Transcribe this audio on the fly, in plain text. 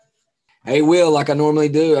Hey, Will, like I normally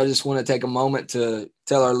do, I just want to take a moment to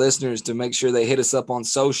tell our listeners to make sure they hit us up on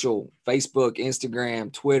social, Facebook,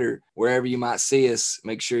 Instagram, Twitter, wherever you might see us.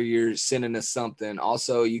 Make sure you're sending us something.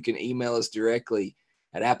 Also, you can email us directly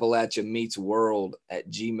at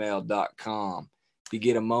appalachiameetsworld@gmail.com. If you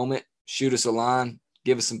get a moment, shoot us a line,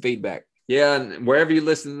 give us some feedback. Yeah, and wherever you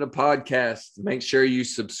listen to the podcast, make sure you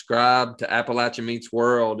subscribe to Appalachia Meets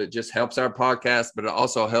World. It just helps our podcast, but it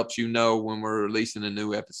also helps you know when we're releasing a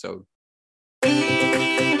new episode.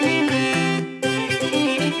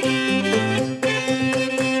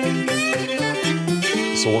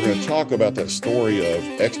 So we're going to talk about that story of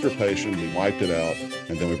extirpation. We wiped it out,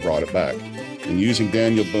 and then we brought it back. And using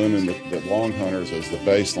Daniel Boone and the Long Hunters as the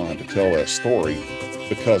baseline to tell that story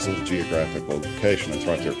because of the geographical location. It's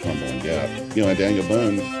right there at Cumberland Gap. You know, and Daniel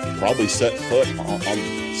Boone probably set foot on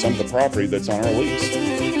some of the property that's on our lease.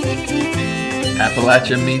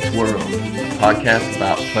 Appalachia Meets World, a podcast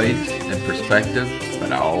about place and perspective,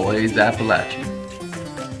 but always Appalachia.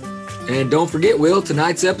 And don't forget, Will,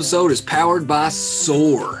 tonight's episode is powered by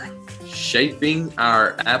SOAR. Shaping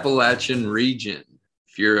our Appalachian region.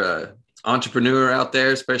 If you're an entrepreneur out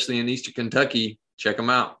there, especially in Eastern Kentucky, check them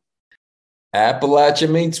out. Appalachia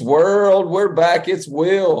Meets World. We're back. It's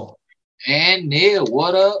Will. And Neil.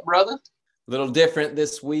 What up, brother? A little different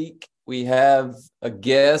this week. We have a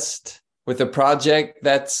guest with a project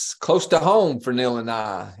that's close to home for Neil and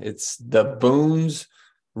I. It's the Boone's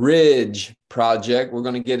Ridge project. We're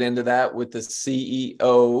going to get into that with the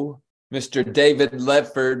CEO, Mr. David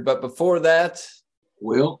Ledford. But before that,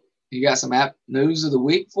 Will, you got some app news of the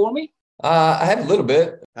week for me? I have a little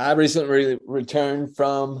bit. I recently returned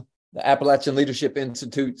from the Appalachian Leadership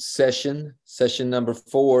Institute session number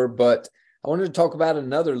 4, but I wanted to talk about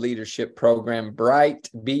another leadership program, Bright,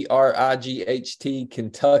 B-R-I-G-H-T,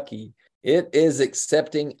 Kentucky. It is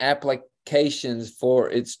accepting applications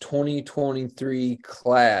for its 2023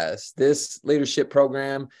 class. This leadership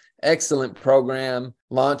program, excellent program,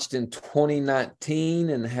 launched in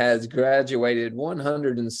 2019 and has graduated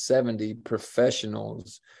 170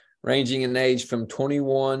 professionals ranging in age from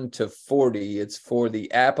 21 to 40. It's for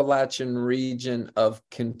the Appalachian region of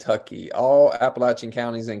Kentucky, all Appalachian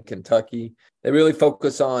counties in Kentucky. They really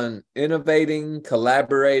focus on innovating,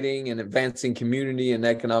 collaborating, and advancing community and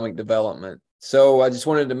economic development. So I just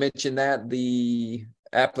wanted to mention that the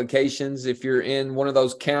applications, if you're in one of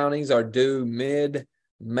those counties, are due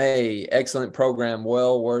mid-May. Excellent program,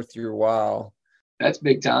 well worth your while. That's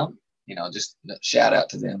big time. Just shout out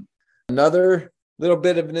to them. Another little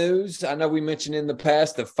bit of news. I know we mentioned in the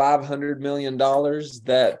past the $500 million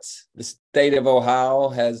that the state of Ohio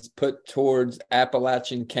has put towards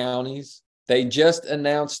Appalachian counties. They just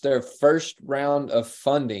announced their first round of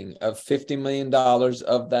funding of $50 million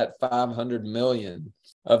of that $500 million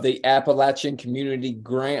of the Appalachian Community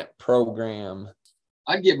Grant Program.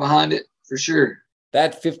 I'd get behind it for sure.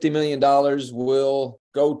 That $50 million will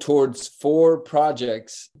go towards 4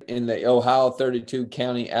 projects in the Ohio 32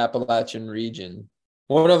 county Appalachian region.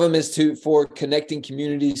 One of them is for connecting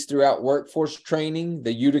communities throughout workforce training,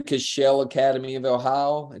 the Utica Shell Academy of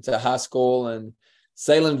Ohio. It's a high school in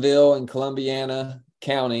Salineville in Columbiana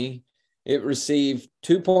County. It received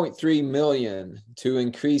 $2.3 million to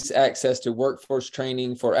increase access to workforce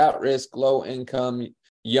training for at-risk, low-income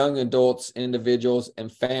young adults, individuals,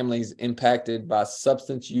 and families impacted by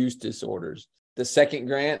substance use disorders. The second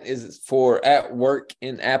grant is for At Work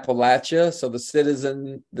in Appalachia. So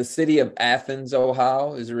the city of Athens,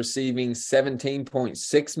 Ohio, is receiving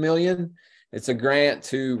 $17.6 million. It's a grant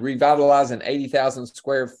to revitalize an 80,000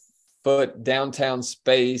 square foot downtown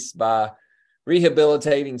space by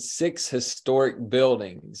rehabilitating 6 historic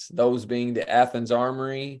buildings, those being the Athens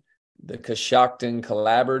Armory, the Coshocton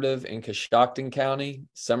Collaborative in Coshocton County,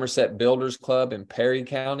 Somerset Builders Club in Perry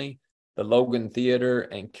County, the Logan Theater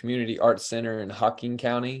and Community Arts Center in Hocking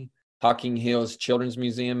County, Hocking Hills Children's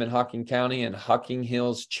Museum in Hocking County, and Hocking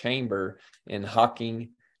Hills Chamber in Hocking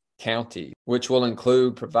County, which will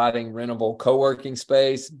include providing rentable co-working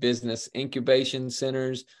space, business incubation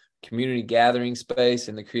centers, community gathering space,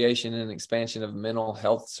 and the creation and expansion of mental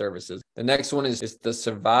health services. The next one is the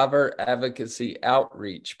Survivor Advocacy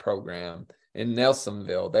Outreach Program in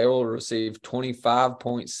Nelsonville. They will receive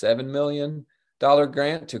 $25.7 million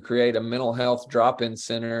grant to create a mental health drop-in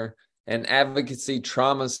center, an advocacy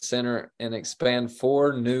trauma center, and expand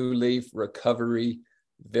 4 new leaf recovery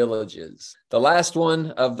villages. The last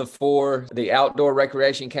one of the 4, the Outdoor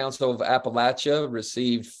Recreation Council of Appalachia,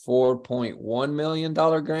 received $4.1 million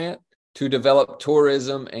grant to develop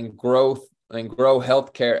tourism and grow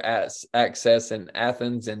healthcare access in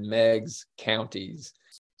Athens and Meigs counties.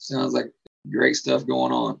 Sounds like great stuff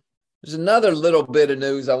going on. There's another little bit of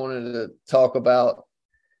news I wanted to talk about.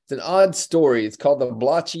 It's an odd story. It's called the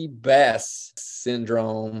blotchy bass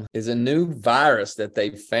syndrome. It's a new virus that they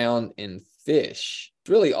found in fish. It's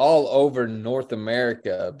really all over North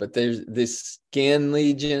America, but there's this skin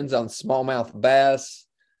lesions on smallmouth bass,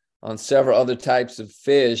 on several other types of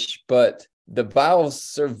fish. But the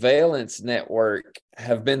biosurveillance network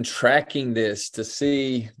have been tracking this to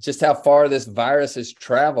see just how far this virus has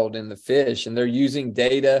traveled in the fish. And they're using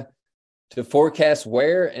data to forecast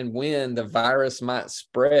where and when the virus might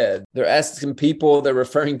spread. They're asking people, they're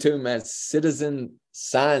referring to them as citizen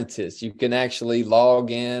scientists. You can actually log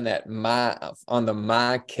in on the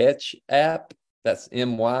My Catch app. That's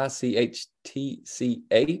MyChtch.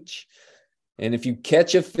 And if you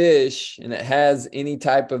catch a fish and it has any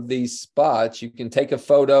type of these spots, you can take a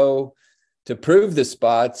photo to prove the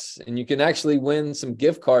spots, and you can actually win some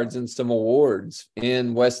gift cards and some awards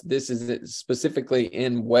this is specifically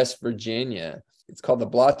in West Virginia. It's called the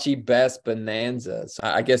Blotchy Bass Bonanza. So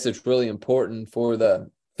I guess it's really important for the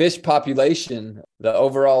fish population, the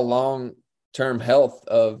overall long-term health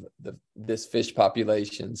of this fish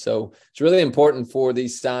population. So it's really important for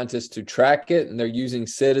these scientists to track it, and they're using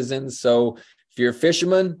citizens. So if you're a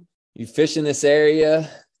fisherman, you fish in this area,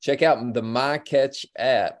 check out the My Catch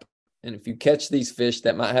app. And if you catch these fish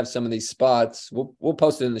that might have some of these spots, we'll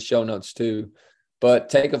post it in the show notes too. But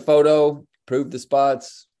take a photo, prove the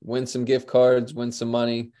spots, win some gift cards, win some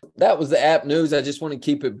money. That was the app news. I just want to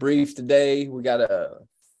keep it brief today. We got a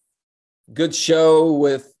good show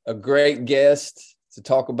with a great guest to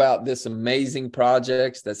talk about this amazing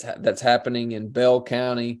project that's happening in Bell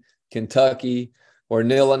County, Kentucky, where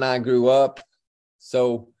Neil and I grew up.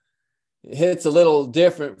 So it hits a little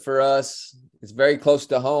different for us. It's very close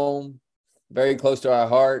to home, very close to our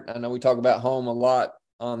heart. I know we talk about home a lot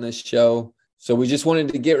on this show, so we just wanted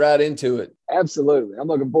to get right into it. Absolutely. I'm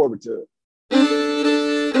looking forward to it.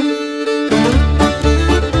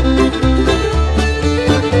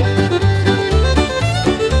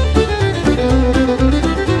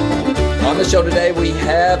 On the show today, we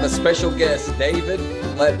have a special guest, David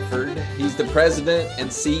Ledford. He's the president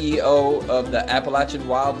and CEO of the Appalachian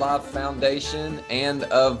Wildlife Foundation and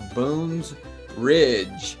of Boone's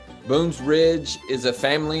Ridge. Boone's Ridge is a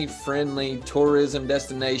family-friendly tourism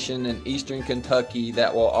destination in eastern Kentucky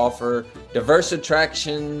that will offer diverse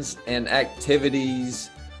attractions and activities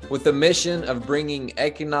with the mission of bringing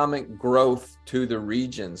economic growth to the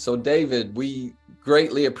region. So, David, we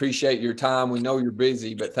greatly appreciate your time. We know you're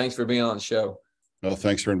busy, but thanks for being on the show. Well,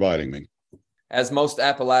 thanks for inviting me. As most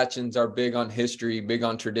Appalachians are big on history, big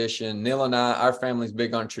on tradition, Neil and I, our family's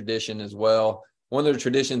big on tradition as well. One of the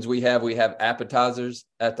traditions we have appetizers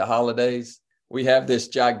at the holidays. We have this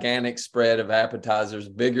gigantic spread of appetizers,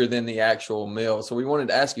 bigger than the actual meal. So we wanted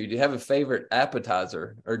to ask you, do you have a favorite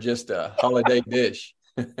appetizer or just a holiday dish?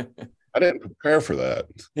 I didn't prepare for that.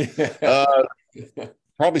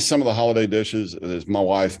 Probably some of the holiday dishes is my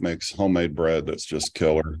wife makes homemade bread that's just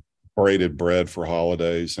killer. Braided bread for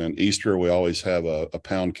holidays. And Easter, we always have a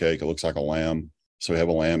pound cake. It looks like a lamb. So we have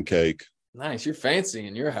a lamb cake. Nice. You're fancy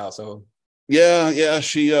in your household. Yeah.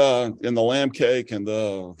 She in the lamb cake and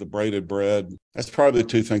the braided bread. That's probably the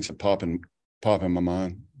two things that pop in my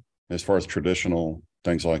mind as far as traditional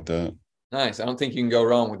things like that. Nice. I don't think you can go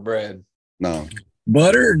wrong with bread. No.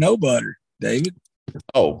 Butter or no butter, David?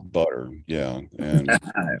 Oh, butter. Yeah. And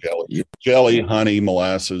jelly, honey,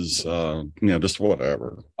 molasses, just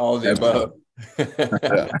whatever. All of the above.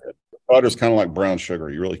 Yeah. Butter's kind of like brown sugar.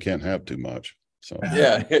 You really can't have too much. So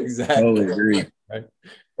yeah, exactly. Totally agree. Right.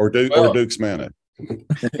 Or Duke's Manor.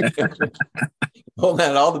 Pulling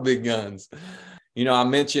out all the big guns. I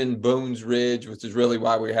mentioned Boone's Ridge, which is really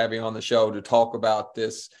why we're having you on the show to talk about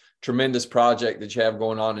this tremendous project that you have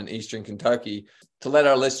going on in eastern Kentucky. To let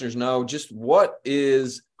our listeners know, just what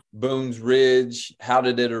is Boone's Ridge? How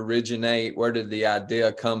did it originate? Where did the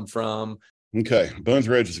idea come from? Okay. Boone's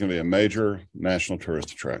Ridge is going to be a major national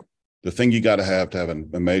tourist attraction. The thing you got to have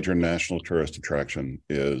a major national tourist attraction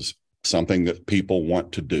is something that people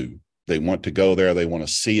want to do. They want to go there. They want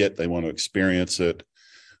to see it. They want to experience it.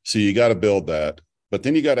 So you got to build that, but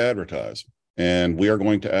then you got to advertise, and we are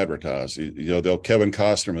going to advertise. The Kevin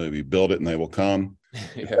Costner movie, build it and they will come.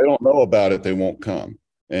 Yeah. If they don't know about it, they won't come.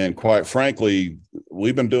 And quite frankly,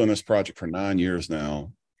 we've been doing this project for 9 years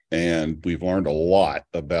now, and we've learned a lot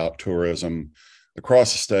about tourism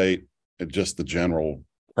across the state and just the general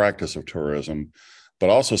practice of tourism, but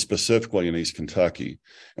also specifically in East Kentucky.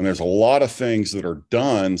 And there's a lot of things that are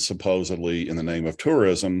done supposedly in the name of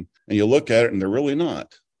tourism, and you look at it and they're really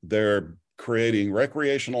not. They're creating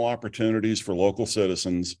recreational opportunities for local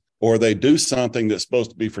citizens, or they do something that's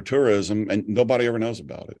supposed to be for tourism and nobody ever knows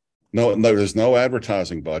about it. No, there's no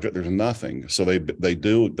advertising budget. There's nothing. So they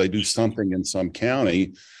do something in some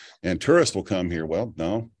county, and tourists will come here. Well,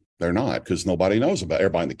 no, they're not, because nobody knows about it.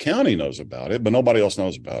 Everybody in the county knows about it, but nobody else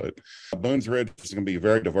knows about it. Boone's Ridge is going to be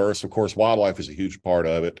very diverse. Of course, wildlife is a huge part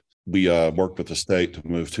of it. We worked with the state to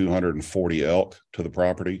move 240 elk to the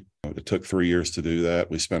property. It took 3 years to do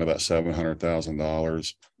that. We spent about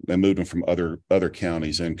 $700,000. They moved them from other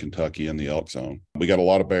counties in Kentucky in the elk zone. We got a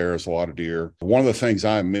lot of bears, a lot of deer. One of the things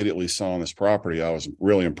I immediately saw on this property I was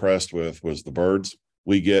really impressed with was the birds.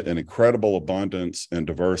 We get an incredible abundance and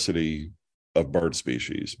diversity of bird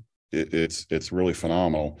species. It's really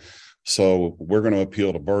phenomenal. So we're going to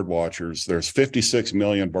appeal to bird watchers. There's 56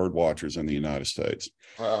 million bird watchers in the United States.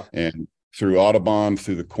 Wow. And through Audubon,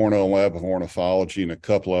 through the Cornell Lab of Ornithology, and a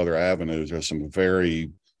couple other avenues, there's some very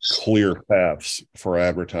clear paths for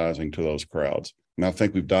advertising to those crowds. And I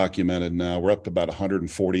think we've documented now, we're up to about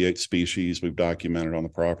 148 species we've documented on the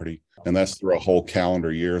property. And that's through a whole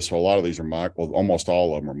calendar year. So a lot of these are, almost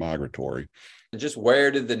all of them are migratory. Just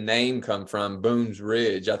where did the name come from, Boone's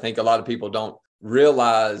Ridge? I think a lot of people don't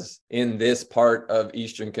realize in this part of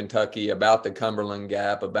Eastern Kentucky about the Cumberland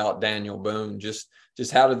Gap, about Daniel Boone. Just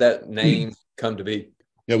how did that name come to be?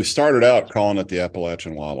 Yeah, we started out calling it the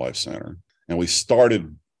Appalachian Wildlife Center. And we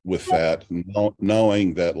started with that,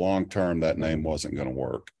 knowing that long-term that name wasn't going to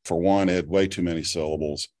work. For one, it had way too many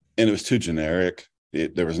syllables, and it was too generic.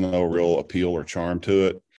 There was no real appeal or charm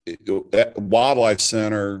to it. That Wildlife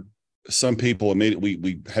Center, some people immediately,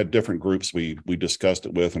 we had different groups we discussed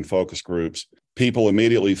it with, and focus groups. People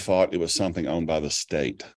immediately thought it was something owned by the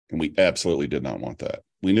state, and we absolutely did not want that.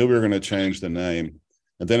 We knew we were going to change the name.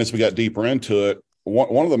 And then as we got deeper into it,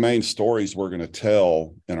 one of the main stories we're going to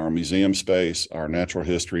tell in our museum space, our natural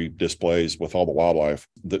history displays with all the wildlife,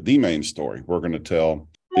 the main story we're going to tell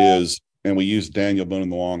is, and we use Daniel Boone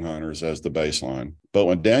and the Long Hunters as the baseline. But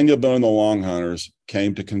when Daniel Boone and the Long Hunters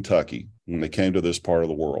came to Kentucky, when they came to this part of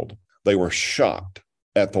the world, they were shocked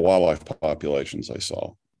at the wildlife populations they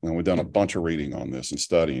saw. And we've done a bunch of reading on this and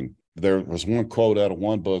studying. There was one quote out of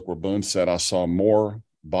one book where Boone said, "I saw more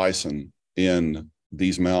bison in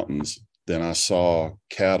these mountains than I saw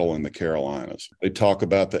cattle in the Carolinas." They talk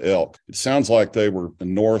about the elk. It sounds like they were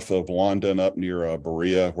north of London, up near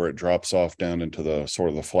Berea, where it drops off down into the sort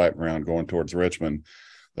of the flat ground going towards Richmond.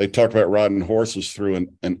 They talked about riding horses through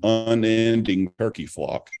an unending turkey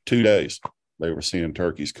flock. 2 days, they were seeing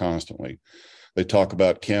turkeys constantly. They talk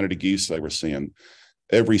about Canada geese they were seeing.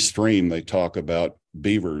 Every stream, they talk about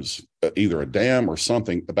beavers, either a dam or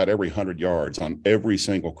something, about every 100 yards on every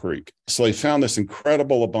single creek. So they found this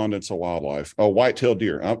incredible abundance of wildlife. White-tailed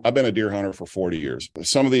deer. I've been a deer hunter for 40 years.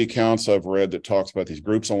 Some of the accounts I've read that talks about these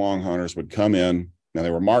groups of long hunters would come in, and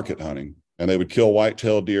they were market hunting, and they would kill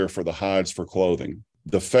white-tailed deer for the hides for clothing.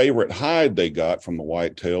 The favorite hide they got from the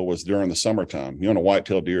whitetail was during the summertime. You know, a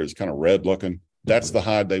white-tailed deer is kind of red looking. That's the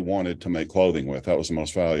hide they wanted to make clothing with. That was the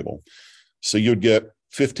most valuable. So you'd get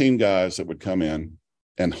 15 guys that would come in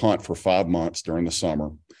and hunt for 5 months during the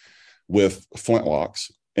summer with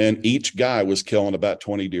flintlocks. And each guy was killing about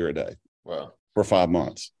 20 deer a day. Wow. For 5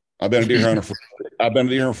 months. I've been a deer hunter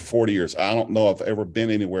for 40 years. I don't know if I've ever been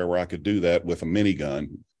anywhere where I could do that with a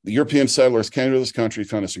minigun. The European settlers came to this country,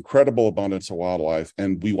 found this incredible abundance of wildlife,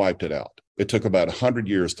 and we wiped it out. It took about 100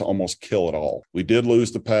 years to almost kill it all. We did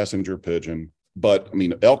lose the passenger pigeon, but I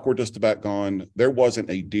mean, elk were just about gone. There wasn't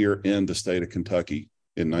a deer in the state of Kentucky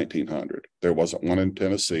in 1900. There wasn't one in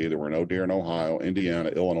Tennessee. There were no deer in Ohio, Indiana,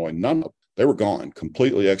 Illinois, none of them. They were gone,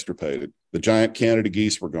 completely extirpated. The giant Canada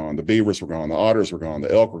geese were gone. The beavers were gone. The otters were gone.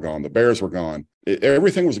 The elk were gone. The bears were gone.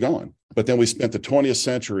 Everything was gone. But then we spent the 20th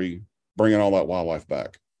century bringing all that wildlife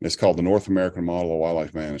back. It's called the North American Model of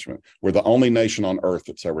Wildlife Management. We're the only nation on earth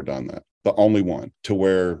that's ever done that. The only one, to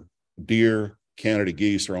where deer, Canada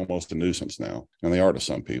geese are almost a nuisance now, and they are to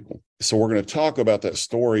some people. So we're going to talk about that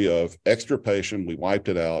story of extirpation. We wiped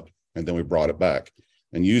it out, and then we brought it back.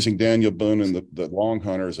 And using Daniel Boone and the Long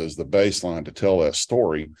Hunters as the baseline to tell that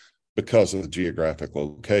story because of the geographic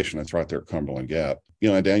location. That's right there at Cumberland Gap. You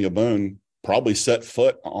know, and Daniel Boone probably set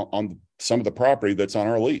foot on some of the property that's on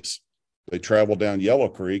our lease. They traveled down Yellow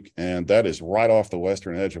Creek, and that is right off the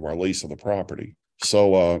western edge of our lease of the property.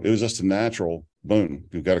 So it was just a natural Boone.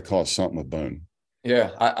 You've got to call it something with Boone.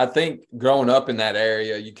 Yeah, I think growing up in that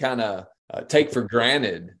area, you kind of take for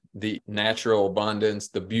granted the natural abundance,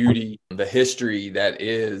 the beauty, the history that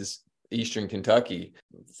is Eastern Kentucky.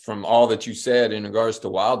 From all that you said in regards to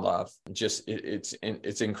wildlife, just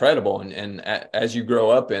it's incredible. And as you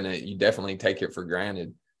grow up in it, you definitely take it for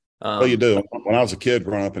granted. Well, you do. When I was a kid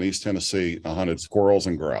growing up in East Tennessee, I hunted squirrels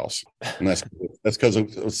and grouse, and that's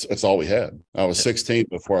because that's all we had. I was 16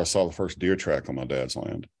 before I saw the first deer track on my dad's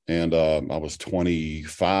land, and I was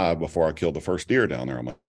 25 before I killed the first deer down there on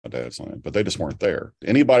my dad's land. But they just weren't there.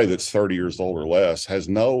 Anybody that's 30 years old or less has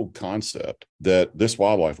no concept that this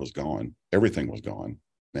wildlife was gone. Everything was gone,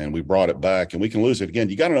 and we brought it back, and we can lose it again.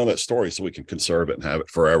 You got to know that story so we can conserve it and have it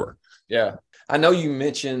forever. Yeah. I know you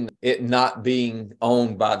mentioned it not being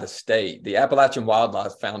owned by the state. The Appalachian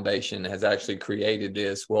Wildlife Foundation has actually created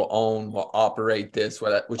this, will operate this,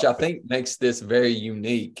 which I think makes this very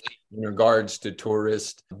unique in regards to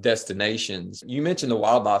tourist destinations. You mentioned the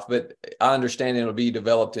wildlife, but I understand it'll be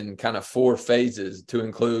developed in kind of 4 phases to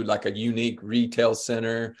include like a unique retail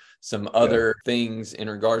center, some other things in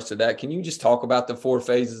regards to that. Can you just talk about the 4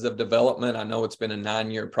 phases of development? I know it's been a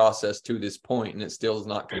 9-year process to this point and it still is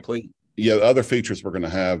not complete. Yeah, the other features we're going to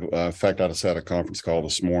have, in fact, I just had a conference call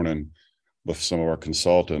this morning with some of our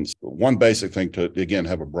consultants. One basic thing to, again,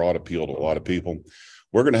 have a broad appeal to a lot of people.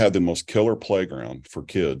 We're going to have the most killer playground for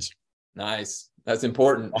kids. Nice. That's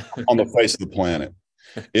important. On the face of the planet.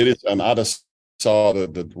 It is, and I just saw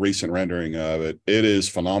the recent rendering of it. It is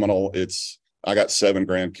phenomenal. I got 7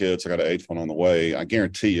 grandkids. I got an 8th one on the way. I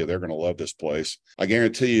guarantee you they're going to love this place. I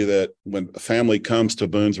guarantee you that when a family comes to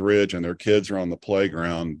Boone's Ridge and their kids are on the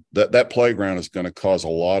playground, that playground is going to cause a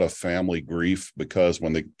lot of family grief, because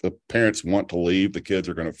when the parents want to leave, the kids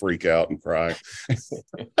are going to freak out and cry.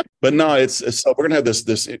 But no, so we're going to have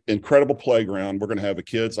this incredible playground. We're going to have the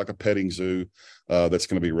kids like a petting zoo. That's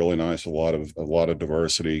going to be really nice. A lot of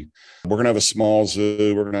diversity. We're going to have a small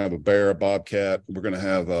zoo. We're going to have a bear, a bobcat. We're going to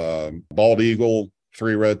have a bald eagle,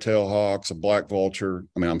 3 red-tailed hawks, a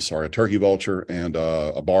turkey vulture, and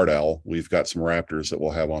a barred owl. We've got some raptors that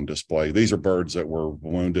we'll have on display. These are birds that were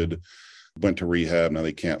wounded, went to rehab. Now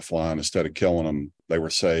they can't fly, and instead of killing them, they were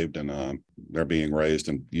saved, and they're being raised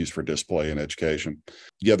and used for display and education.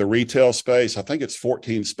 Yeah, the retail space, I think it's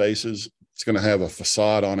 14 spaces. It's going to have a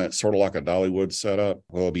facade on it, sort of like a Dollywood setup.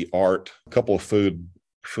 There'll be art, a couple of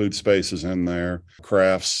food spaces in there,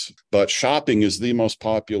 crafts. But shopping is the most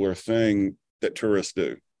popular thing that tourists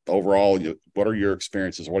do. Overall, what are your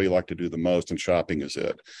experiences? What do you like to do the most? And shopping is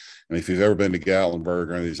it. And if you've ever been to Gatlinburg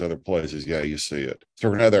or any of these other places, yeah, you see it. So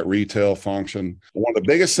we're going to have that retail function. One of the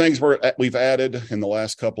biggest things we've added in the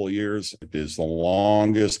last couple of years is the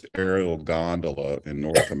longest aerial gondola in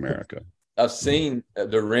North America. I've seen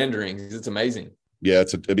the renderings. It's amazing. Yeah,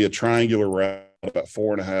 it'd be a triangular route, about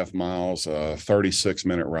 4.5 miles,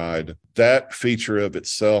 36-minute ride. That feature of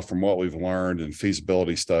itself, from what we've learned in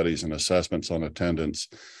feasibility studies and assessments on attendance,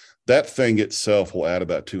 that thing itself will add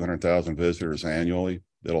about 200,000 visitors annually.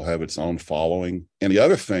 It'll have its own following. And the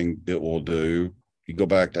other thing it will do, you go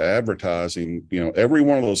back to advertising, every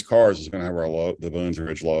one of those cars is going to have the Boone's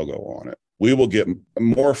Ridge logo on it. We will get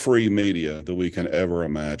more free media than we can ever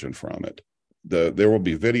imagine from it. There will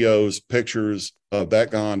be videos, pictures of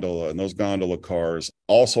that gondola and those gondola cars,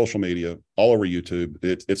 all social media, all over YouTube.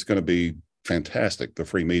 It's going to be fantastic, the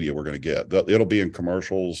free media we're going to get. It'll be in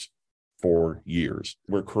commercials for years.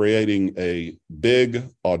 We're creating a big,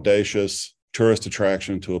 audacious tourist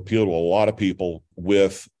attraction to appeal to a lot of people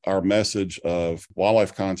with our message of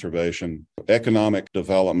wildlife conservation, economic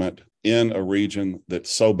development in a region that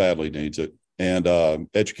so badly needs it, and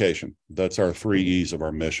education. That's our 3 E's of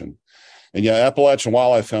our mission. And yeah, Appalachian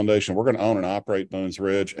Wildlife Foundation, we're going to own and operate Boone's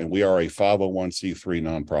Ridge, and we are a 501c3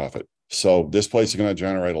 nonprofit. So this place is going to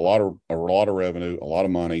generate a lot of revenue, a lot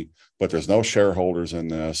of money, but there's no shareholders in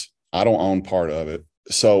this. I don't own part of it.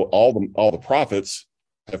 So all the profits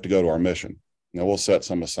have to go to our mission. Now we'll set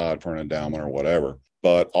some aside for an endowment or whatever,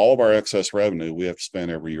 but all of our excess revenue we have to spend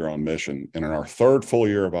every year on mission. And in our 3rd full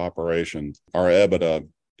year of operation, our EBITDA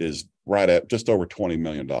is right at just over $20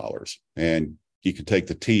 million. And you can take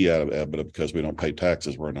the T out of EBITDA because we don't pay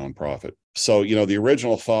taxes. We're a nonprofit. So, the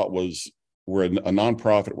original thought was we're a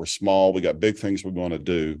nonprofit. We're small. We got big things we want to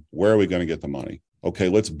do. Where are we going to get the money? Okay,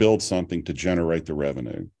 let's build something to generate the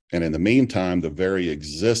revenue. And in the meantime, the very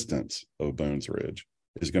existence of Boone's Ridge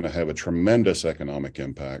is going to have a tremendous economic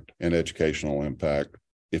impact and educational impact.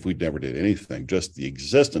 If we never did anything, just the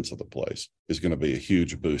existence of the place is going to be a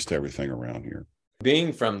huge boost to everything around here.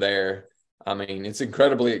 Being from there, I mean, it's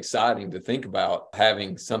incredibly exciting to think about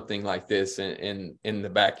having something like this in the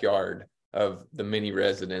backyard of the many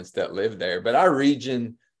residents that live there. But our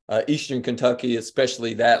region, Eastern Kentucky,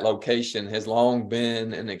 especially that location, has long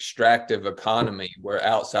been an extractive economy where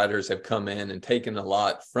outsiders have come in and taken a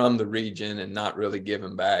lot from the region and not really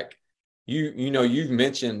given back. You've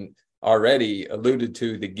mentioned already alluded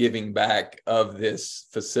to the giving back of this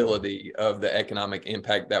facility, of the economic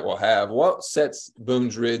impact that will have. What sets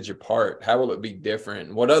Boone's Ridge apart? How will it be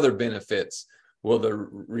different? What other benefits will the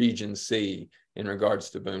region see in regards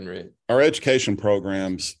to Boone Ridge? Our education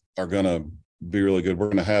programs are going to be really good. We're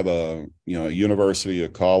going to have a university, a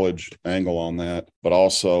college angle on that, but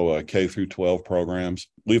also K through 12 programs.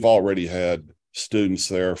 We've already had students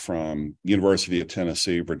there from University of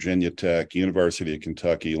Tennessee, Virginia Tech, University of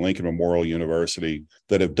Kentucky, Lincoln Memorial University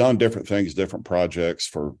that have done different things, different projects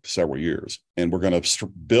for several years. And we're going to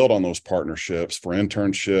build on those partnerships for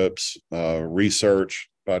internships, research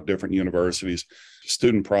about different universities,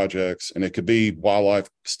 student projects, and it could be wildlife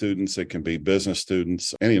students, it can be business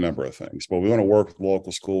students, any number of things. But we want to work with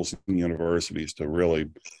local schools and universities to really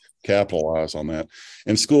capitalize on that.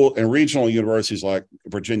 And school and regional universities like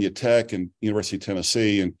Virginia Tech and University of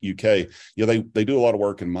Tennessee and UK, they do a lot of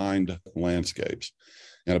work in mined landscapes.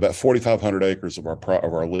 And about 4,500 acres of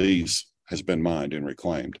our lease has been mined and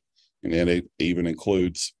reclaimed. And it even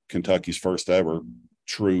includes Kentucky's first ever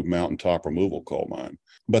true mountaintop removal coal mine.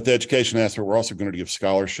 But the education aspect, we're also going to give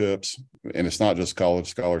scholarships. And it's not just college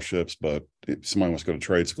scholarships, but if somebody wants to go to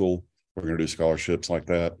trade school, we're going to do scholarships like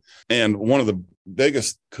that. And one of the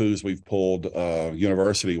biggest coups we've pulled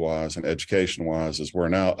university-wise and education-wise is we're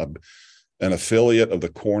now an affiliate of the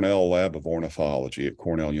Cornell Lab of Ornithology at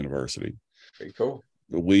Cornell University. Very cool.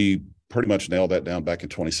 We pretty much nailed that down back in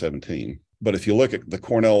 2017. But if you look at the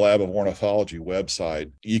Cornell Lab of Ornithology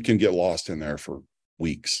website, you can get lost in there for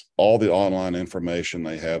weeks. All the online information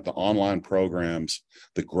they have, the online programs,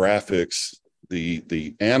 the graphics,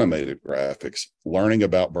 the animated graphics, learning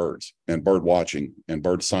about birds and bird watching and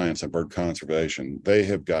bird science and bird conservation. They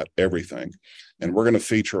have got everything. And we're going to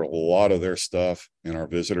feature a lot of their stuff in our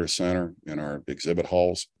visitor center, in our exhibit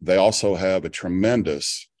halls. They also have a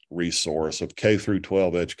tremendous resource of K through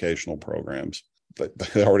 12 educational programs.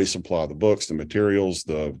 They already supply the books, the materials,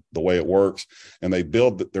 the way it works, and they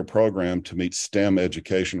build their program to meet STEM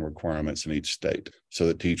education requirements in each state so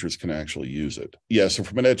that teachers can actually use it. Yeah, so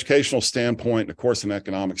from an educational standpoint, and of course, an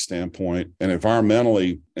economic standpoint, and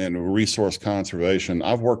environmentally and resource conservation,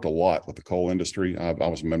 I've worked a lot with the coal industry. I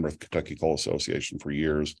was a member of the Kentucky Coal Association for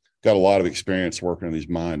years, got a lot of experience working in these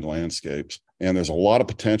mined landscapes, and there's a lot of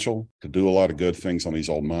potential to do a lot of good things on these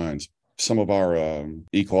old mines. Some of our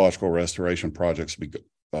ecological restoration projects will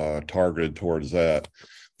be targeted towards that.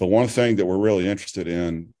 But one thing that we're really interested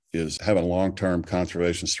in is having a long-term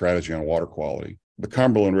conservation strategy on water quality. The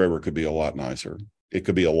Cumberland River could be a lot nicer. It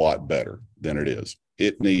could be a lot better than it is.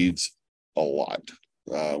 It needs a lot.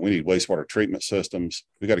 We need wastewater treatment systems.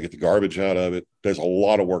 We got to get the garbage out of it. There's a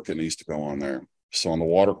lot of work that needs to go on there. So on the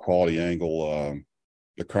water quality angle,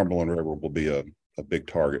 the Cumberland River will be a big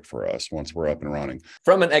target for us once we're up and running.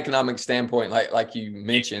 From an economic standpoint, like you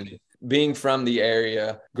mentioned, being from the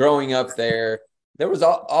area, growing up there, there was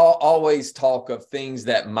always talk of things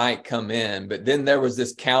that might come in, but then there was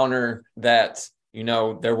this counter that,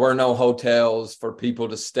 there were no hotels for people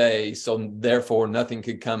to stay, so therefore nothing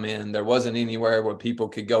could come in. There wasn't anywhere where people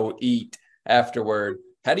could go eat afterward.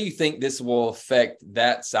 How do you think this will affect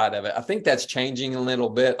that side of it? I think that's changing a little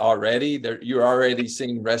bit already. You're already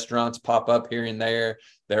seeing restaurants pop up here and there.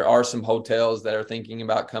 There are some hotels that are thinking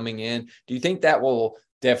about coming in. Do you think that will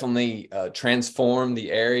definitely transform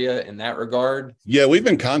the area in that regard? Yeah, we've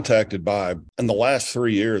been contacted by, in the last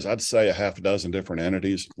 3 years, I'd say a half a dozen different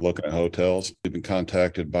entities looking at hotels. We've been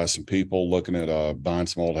contacted by some people looking at buying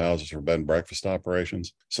some old houses for bed and breakfast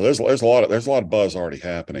operations. So there's a lot of buzz already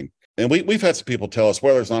happening. And we've had some people tell us,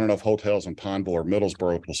 well, there's not enough hotels in Pineville or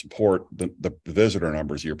Middlesboro to support the visitor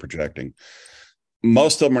numbers you're projecting.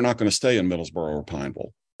 Most of them are not going to stay in Middlesboro or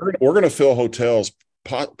Pineville. We're going to fill hotels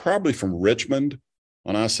probably from Richmond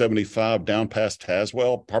on I-75 down past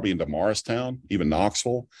Tazewell, probably into Morristown, even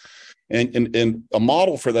Knoxville. And a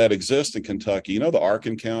model for that exists in Kentucky. The Ark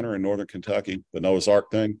encounter in northern Kentucky, the Noah's Ark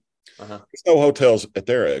thing? Uh-huh. There's no hotels at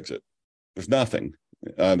their exit. There's nothing.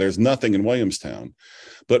 There's nothing in Williamstown.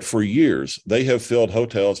 But for years, they have filled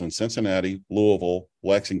hotels in Cincinnati, Louisville,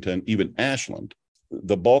 Lexington, even Ashland.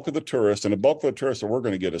 The bulk of the tourists that we're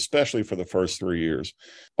going to get, especially for the first 3 years,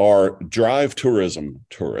 are drive tourism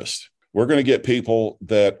tourists. We're going to get people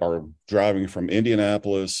that are driving from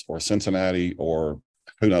Indianapolis or Cincinnati or,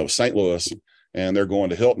 St. Louis, and they're going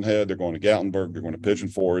to Hilton Head, they're going to Gatlinburg, they're going to Pigeon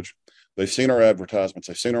Forge. They've seen our advertisements,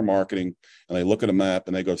 they've seen our marketing, and they look at a map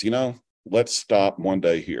and they go, let's stop one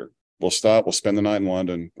day here. We'll spend the night in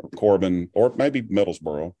London or Corbin or maybe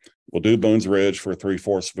Middlesboro. We'll do Boone's Ridge for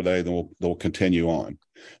 3/4 of a day, then we'll continue on.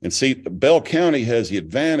 And see, Bell County has the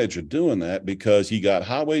advantage of doing that because you got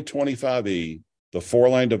Highway 25E, the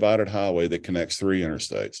 4-lane divided highway that connects 3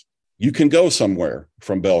 interstates. you can go somewhere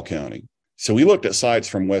from Bell County. So we looked at sites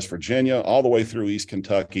from West Virginia all the way through East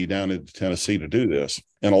Kentucky down into Tennessee to do this.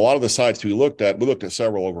 And a lot of the sites we looked at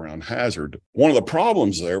several over around Hazard. One of the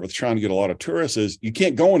problems there with trying to get a lot of tourists is you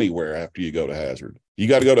can't go anywhere after you go to Hazard. You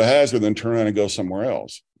got to go to Hazard, then turn around and go somewhere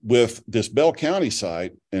else. With this Bell County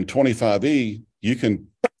site and 25E, you can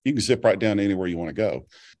zip right down to anywhere you want to go.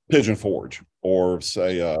 Pigeon Forge, or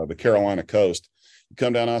say the Carolina coast. You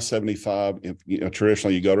come down I-75.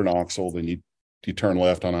 Traditionally you go to Knoxville, then you turn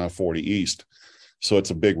left on I-40 east. So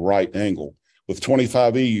it's a big right angle. With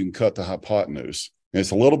 25E, you can cut the hypotenuse. And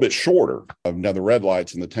it's a little bit shorter. Now the red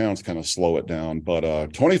lights in the towns kind of slow it down, but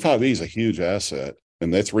 25E is a huge asset.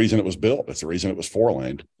 And that's the reason it was built. That's the reason it was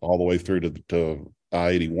 4-laned all the way through to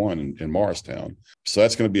I-81 in Morristown. So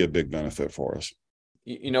that's going to be a big benefit for us.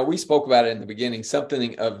 We spoke about it in the beginning,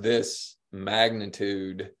 something of this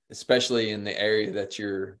magnitude, especially in the area that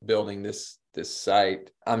you're building this site.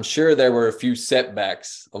 I'm sure there were a few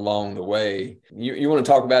setbacks along the way. You want to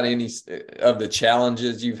talk about any of the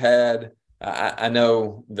challenges you've had? I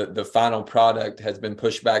know the final product has been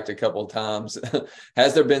pushed back a couple of times.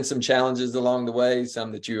 Has there been some challenges along the way,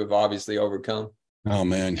 some that you have obviously overcome? Oh,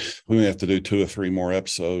 man, we may have to do 2 or 3 more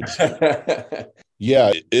episodes.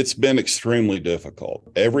 Yeah, it's been extremely difficult.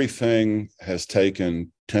 Everything has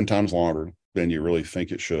taken 10 times longer than you really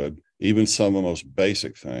think it should, even some of the most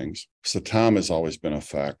basic things. So time has always been a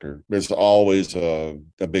factor. There's always a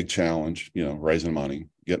big challenge, raising money,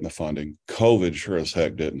 getting the funding. COVID sure as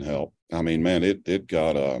heck didn't help. I mean, man, it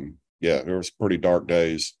got, there was pretty dark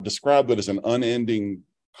days. Describe it as an unending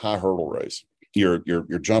high hurdle race. You're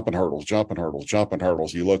jumping hurdles.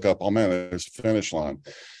 You look up, oh man, there's a finish line.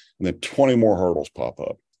 And then 20 more hurdles pop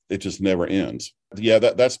up. It just never ends. Yeah,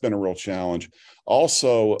 that's been a real challenge.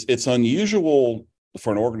 Also, it's unusual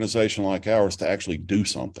for an organization like ours to actually do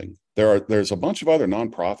something. There's a bunch of other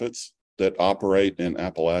nonprofits that operate in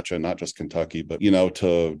Appalachia, not just Kentucky, but,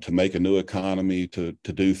 to make a new economy, to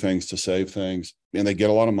do things, to save things. And they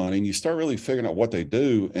get a lot of money, and you start really figuring out what they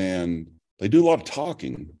do. And they do a lot of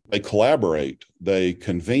talking. They collaborate, they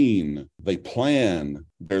convene, they plan.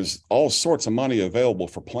 There's all sorts of money available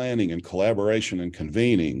for planning and collaboration and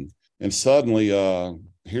convening. And suddenly,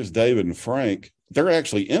 here's David and Frank. They're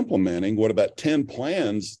actually implementing what about 10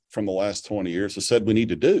 plans from the last 20 years have said we need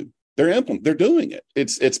to do. They're doing it.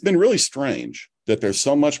 It's been really strange that there's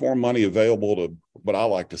so much more money available to, what I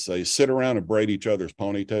like to say, sit around and braid each other's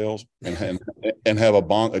ponytails and have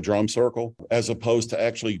a drum circle, as opposed to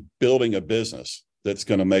actually building a business that's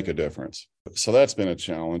going to make a difference. So that's been a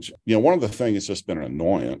challenge. One of the things that's just been an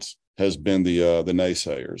annoyance has been the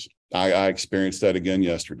naysayers. I experienced that again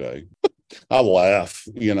yesterday. I laugh,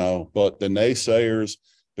 but the naysayers,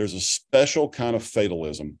 there's a special kind of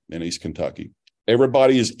fatalism in East Kentucky.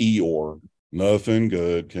 Everybody is Eeyore. Nothing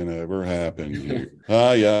good can ever happen here.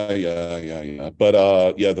 Yeah. But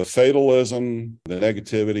the fatalism, the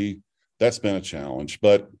negativity, that's been a challenge,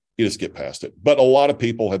 but you just get past it. But a lot of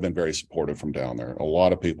people have been very supportive from down there. A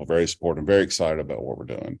lot of people very supportive, very excited about what we're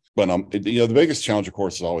doing. But the biggest challenge, of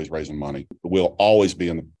course, is always raising money. We'll always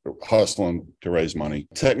be hustling to raise money.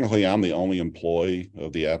 Technically, I'm the only employee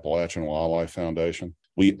of the Appalachian Wildlife Foundation.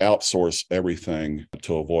 We outsource everything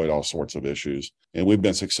to avoid all sorts of issues, and we've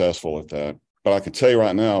been successful at that. But I can tell you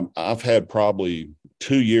right now, I've had probably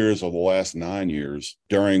 2 years of the last 9 years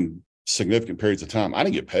during significant periods of time. I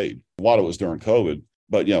didn't get paid. A lot of it was during COVID,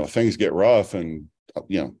 but things get rough, and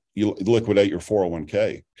you liquidate your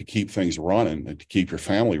 401k to keep things running and to keep your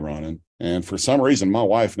family running. And for some reason, my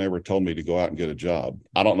wife never told me to go out and get a job.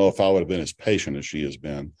 I don't know if I would have been as patient as she has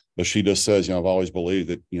been, but she just says, I've always believed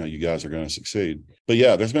that, you guys are going to succeed. But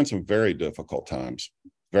yeah, there's been some very difficult times,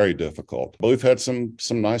 very difficult. But we've had some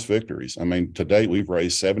nice victories. I mean, to date, we've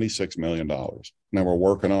raised $76 million. Now we're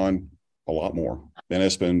working on a lot more. And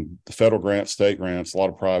it's been the federal grants, state grants, a lot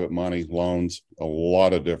of private money, loans, a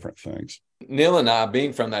lot of different things. Neil and I,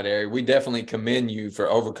 being from that area, we definitely commend you for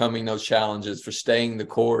overcoming those challenges, for staying the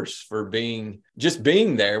course, for being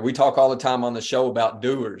there. We talk all the time on the show about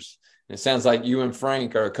doers. It sounds like you and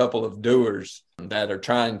Frank are a couple of doers that are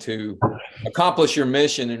trying to accomplish your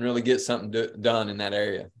mission and really get something done in that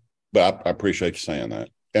area. But I appreciate you saying that.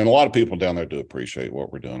 And a lot of people down there do appreciate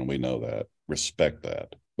what we're doing, and we know that, respect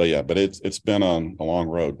that. But yeah, but it's been on a long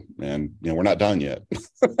road, and we're not done yet.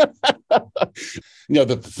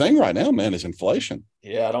 The thing right now, man, is inflation.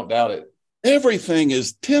 Yeah, I don't doubt it. Everything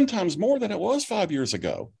is 10 times more than it was 5 years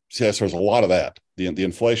ago. Yes, there's a lot of that. The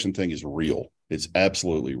inflation thing is real. It's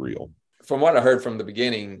absolutely real. From what I heard from the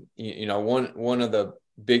beginning, one of the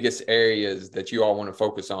biggest areas that you all want to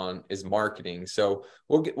focus on is marketing. So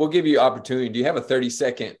we'll give you opportunity. Do you have a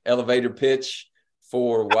 30-second elevator pitch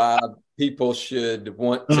for why people should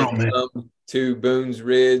want to come to Boone's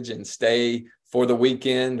Ridge and stay for the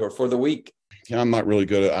weekend or for the week? I'm not really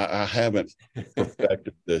good at I haven't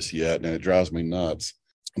perfected this yet, and it drives me nuts.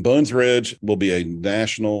 Boone's Ridge will be a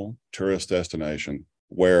national tourist destination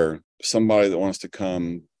where somebody that wants to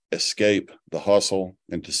come escape the hustle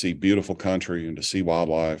and to see beautiful country and to see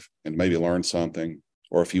wildlife and maybe learn something,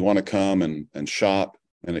 or if you want to come and shop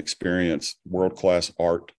and experience world-class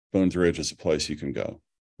art, Boone's Ridge is a place you can go.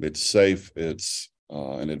 It's safe. It's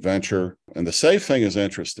an adventure. And the safe thing is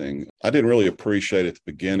interesting. I didn't really appreciate at the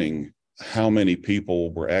beginning how many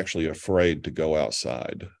people were actually afraid to go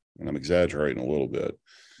outside. And I'm exaggerating a little bit.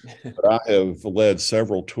 But I have led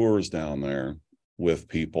several tours down there with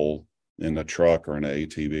people in a truck or in an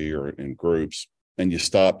ATV or in groups. And you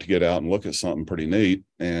stop to get out and look at something pretty neat,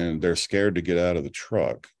 and they're scared to get out of the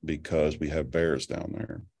truck because we have bears down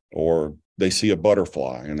there. Or they see a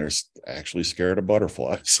butterfly and they're actually scared of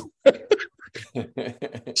butterflies.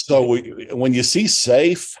 So when you see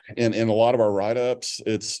safe in a lot of our write-ups,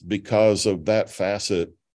 it's because of that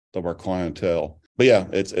facet of our clientele. But yeah,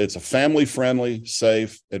 it's a family-friendly,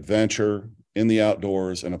 safe adventure in the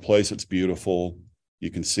outdoors in a place that's beautiful.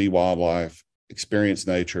 You can see wildlife, experience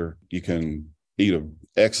nature. You can eat an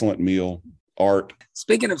excellent meal, art.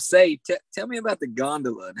 Speaking of safe, tell me about the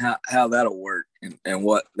gondola and how that'll work and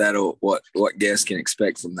what guests can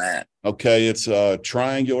expect from that. Okay, it's a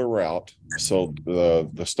triangular route. So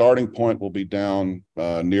the starting point will be down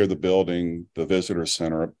near the building, the visitor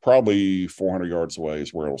center, probably 400 yards away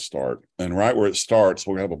is where it'll start. And right where it starts,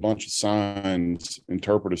 we'll have a bunch of signs,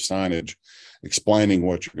 interpretive signage, explaining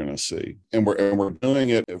what you're going to see. And we're doing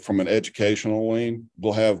it from an educational lean.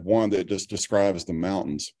 We'll have one that just describes the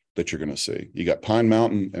mountains that you're going to see. You got Pine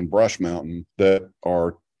Mountain and Brush Mountain that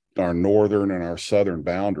are our northern and our southern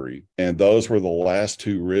boundary. And those were the last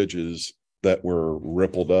two ridges that were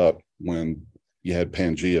rippled up when you had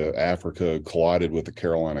Pangea, Africa collided with the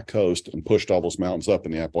Carolina coast and pushed all those mountains up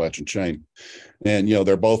in the Appalachian chain. And,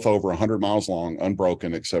 they're both over 100 miles long,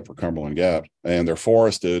 unbroken except for Cumberland Gap. And they're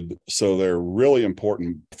forested. So they're really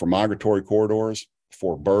important for migratory corridors,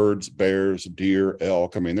 for birds, bears, deer,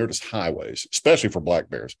 elk. I mean, they're just highways, especially for black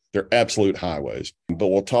bears. They're absolute highways. But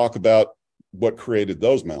we'll talk about what created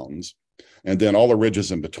those mountains and then all the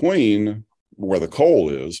ridges in between where the coal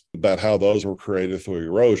is, about how those were created through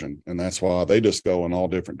erosion. And that's why they just go in all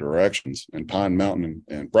different directions. And Pine Mountain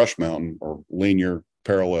and Brush Mountain are linear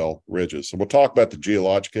parallel ridges. So we'll talk about the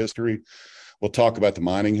geologic history. We'll talk about the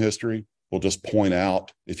mining history. We'll just point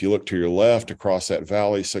out, if you look to your left across that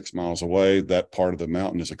valley 6 miles away, that part of the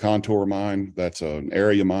mountain is a contour mine. That's an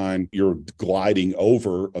area mine. You're gliding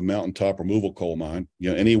over a mountaintop removal coal mine.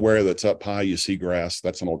 Anywhere that's up high, you see grass,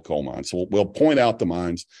 that's an old coal mine. So we'll point out the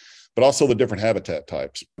mines, but also the different habitat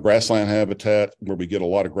types. Grassland habitat, where we get a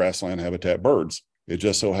lot of grassland habitat birds. It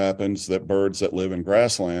just so happens that birds that live in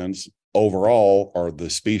grasslands overall are the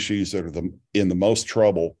species that are in the most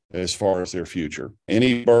trouble as far as their future.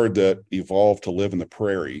 Any bird that evolved to live in the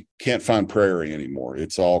prairie can't find prairie anymore.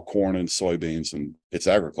 It's all corn and soybeans, and it's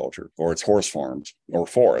agriculture, or it's horse farms, or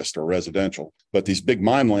forest, or residential. But these big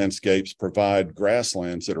mine landscapes provide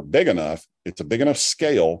grasslands that are big enough. It's a big enough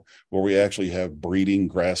scale where we actually have breeding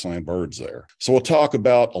grassland birds there. So we'll talk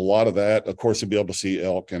about a lot of that. Of course, you'll be able to see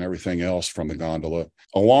elk and everything else from the gondola.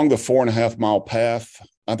 Along the 4.5 mile path,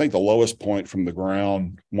 I think the lowest point from the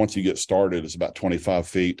ground, once you get started, is about 25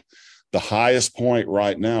 feet. The highest point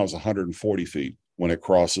right now is 140 feet when it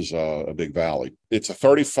crosses a big valley. It's a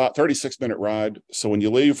 36-minute ride. So when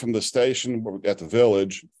you leave from the station at the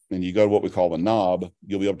village and you go to what we call the knob,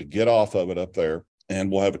 you'll be able to get off of it up there,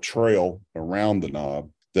 and we'll have a trail around the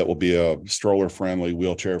knob that will be a stroller-friendly,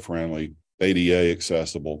 wheelchair-friendly, ADA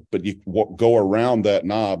accessible, but you go around that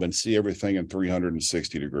knob and see everything in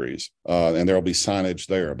 360 degrees. And there'll be signage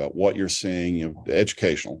there about what you're seeing,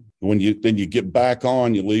 educational. Then you get back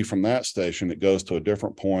on, you leave from that station, it goes to a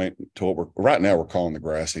different point to what right now we're calling the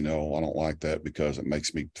grassy knoll. I don't like that because it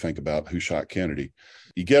makes me think about who shot Kennedy.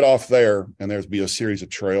 You get off there and there's be a series of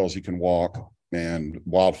trails you can walk and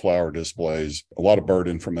wildflower displays, a lot of bird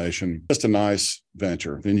information, just a nice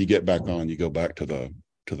venture. Then you get back on, you go back to the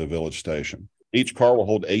village station. Each car will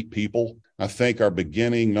hold 8 people. I think our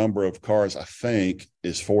beginning number of cars,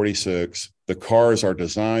 is 46. The cars are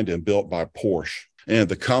designed and built by Porsche. And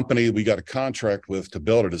the company we got a contract with to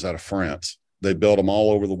build it is out of France. They build them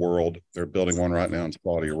all over the world. They're building one right now in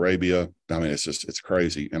Saudi Arabia. I mean, it's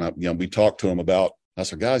crazy. And we talked to them about, I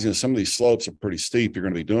said, guys, some of these slopes are pretty steep. You're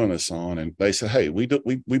going to be doing this on. And they said, hey, we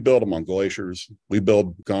build them on glaciers. We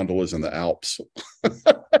build gondolas in the Alps.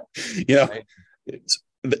 Right.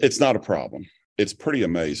 It's not a problem. it's pretty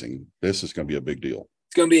amazing. This is going to be a big deal.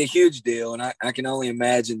 It's going to be a huge deal, and I can only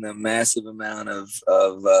imagine the massive amount of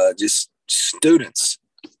just students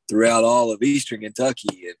throughout all of Eastern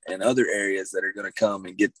Kentucky and other areas that are going to come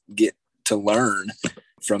and get to learn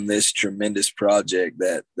from this tremendous project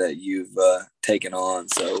that you've taken on.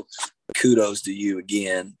 So kudos to you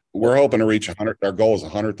again. We're hoping to reach 100. Our goal is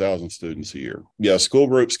 100,000 students a year. Yeah, school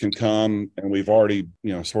groups can come, and we've already,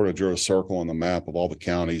 sort of drew a circle on the map of all the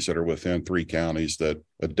counties that are within 3 counties that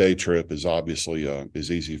a day trip is obviously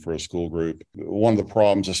is easy for a school group. One of the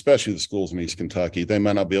problems, especially the schools in East Kentucky, they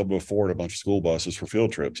might not be able to afford a bunch of school buses for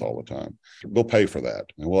field trips all the time. We'll pay for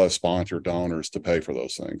that, and we'll have sponsor donors to pay for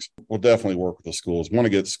those things. We'll definitely work with the schools. Want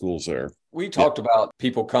to get schools there. We talked about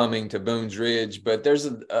people coming to Boone's Ridge, but there's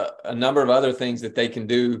a number of other things that they can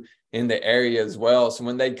do in the area as well. So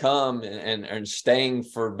when they come and staying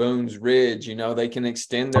for Boone's Ridge, they can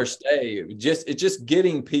extend their stay. It's just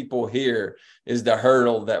getting people here is the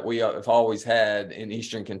hurdle that we have always had in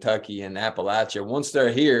Eastern Kentucky and Appalachia. Once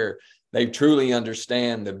they're here, they truly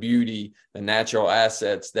understand the beauty, the natural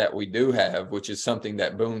assets that we do have, which is something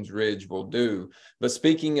that Boone's Ridge will do. But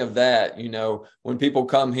speaking of that, when people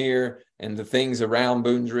come here and the things around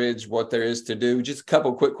Boone's Ridge, what there is to do, just a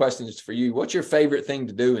couple of quick questions for you. What's your favorite thing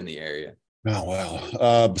to do in the area? Oh,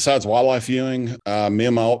 wow. Besides wildlife viewing, me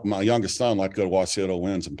and my youngest son like to go to Washita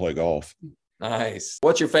Winds and play golf. Nice.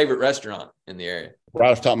 What's your favorite restaurant in the area?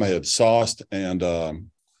 Right off the top of my head, Sauced and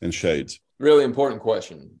Shades. Really important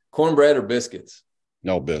question. Cornbread or biscuits?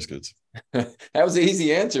 No, biscuits. That was an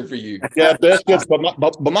easy answer for you. Yeah, biscuits. But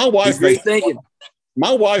my wife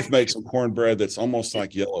My wife makes some cornbread that's almost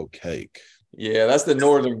like yellow cake. Yeah, that's the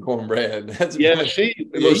northern cornbread. That's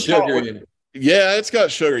sugary. Yeah, it's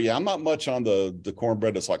got sugar. Yeah, I'm not much on the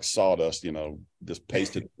cornbread that's like sawdust, just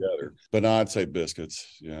pasted together. But no, I'd say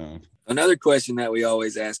biscuits. Yeah. Another question that we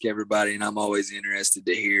always ask everybody, and I'm always interested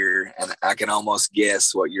to hear, and I can almost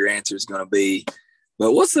guess what your answer is going to be.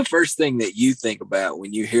 But what's the first thing that you think about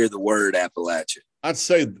when you hear the word Appalachia? I'd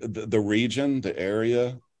say the region, the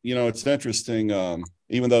area. It's interesting.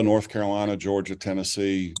 Even though North Carolina, Georgia,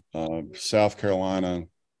 Tennessee, South Carolina,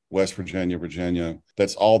 West Virginia,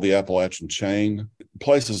 that's all the Appalachian chain.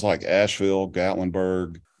 Places like Asheville,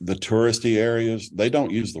 Gatlinburg, the touristy areas, they don't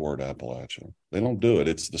use the word Appalachia. They don't do it.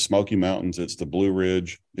 It's the Smoky Mountains. It's the Blue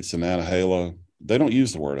Ridge. It's the Nantahala. They don't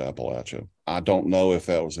use the word Appalachia. I don't know if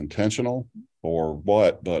that was intentional or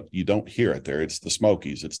what, but you don't hear it there. It's the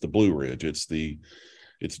Smokies. It's the Blue Ridge. It's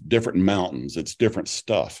different mountains. It's different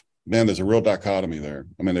stuff. Man, there's a real dichotomy there.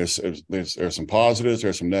 I mean, there's some positives,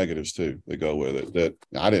 there's some negatives too that go with it that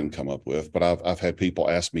I didn't come up with, but I've had people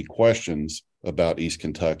ask me questions about East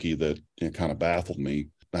Kentucky that kind of baffled me.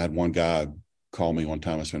 I had one guy call me one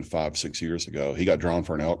time, it's been 5-6 years ago. He got drawn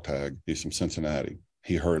for an elk tag. He's from Cincinnati.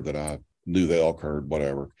 He heard that I knew the elk herd,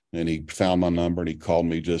 whatever. And he found my number and he called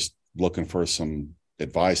me just looking for some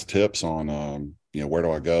advice, tips on, where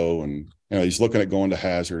do I go? And he's looking at going to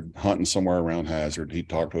Hazard, hunting somewhere around Hazard. He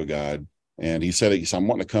talked to a guide, and he said, I'm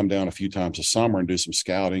wanting to come down a few times this summer and do some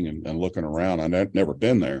scouting and looking around. I've never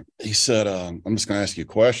been there. He said, I'm just going to ask you a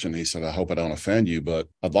question. He said, I hope I don't offend you, but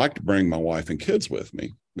I'd like to bring my wife and kids with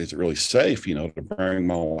me. Is it really safe, to bring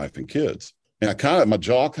my wife and kids? And my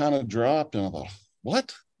jaw kind of dropped, and I thought,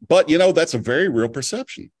 what? But, that's a very real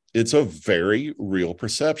perception. It's a very real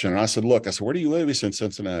perception. And I said, look, where do you live? He said,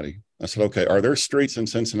 Cincinnati. I said, okay, are there streets in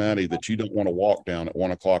Cincinnati that you don't want to walk down at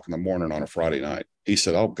 1 o'clock in the morning on a Friday night? He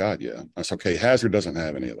said, oh, God, yeah. I said, okay, Hazard doesn't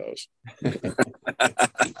have any of those.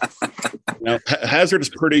 Now, Hazard is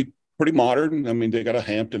pretty modern. I mean, they got a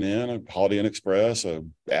Hampton Inn, a Holiday Inn Express, a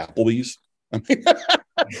Applebee's. I mean,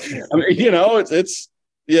 it's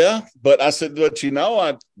yeah. But I said, but I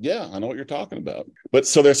know what you're talking about. But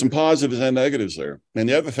so there's some positives and negatives there. And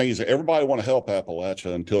the other thing is that everybody want to help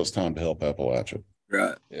Appalachia until it's time to help Appalachia.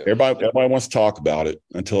 Right. Yeah. Everybody wants to talk about it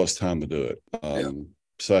until it's time to do it.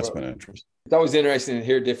 So that's been interesting. It's always interesting to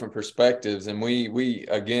hear different perspectives. And we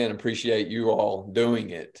again, appreciate you all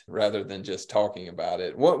doing it rather than just talking about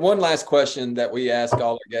it. One last question that we ask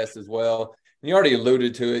all our guests as well. You already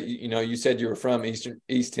alluded to it. You said you were from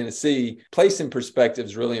East Tennessee. Place and perspective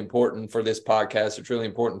is really important for this podcast. It's really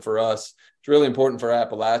important for us. It's really important for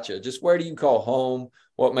Appalachia. Just where do you call home?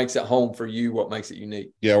 What makes it home for you? What makes it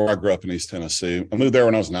unique? Yeah, I grew up in East Tennessee. I moved there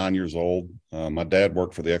when I was 9 years old. My dad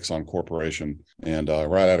worked for the Exxon Corporation, and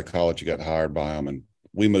right out of college, he got hired by him, and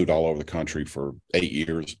we moved all over the country for 8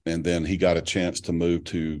 years. And then he got a chance to move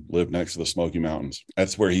to live next to the Smoky Mountains.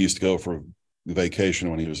 That's where he used to go for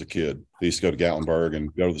vacation when he was a kid. He used to go to Gatlinburg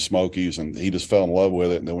and go to the Smokies, and he just fell in love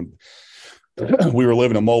with it. And then when we were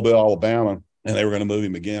living in Mobile, Alabama, and they were going to move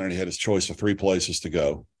him again, and he had his choice of 3 places to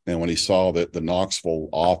go. And when he saw that the Knoxville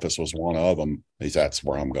office was one of them, that's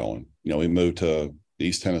where I'm going. We moved to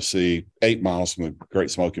East Tennessee, 8 miles from the Great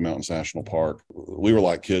Smoky Mountains National Park. We were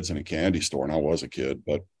like kids in a candy store, and I was a kid,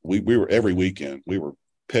 but we were every weekend. We were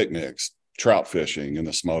picnics, trout fishing in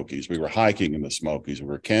the Smokies. We were hiking in the Smokies. We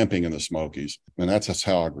were camping in the Smokies. And that's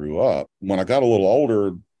how I grew up. When I got a little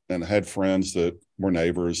older and had friends that were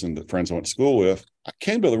neighbors and the friends I went to school with, I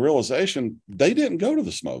came to the realization they didn't go to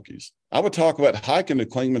the Smokies. I would talk about hiking to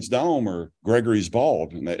Clingman's Dome or Gregory's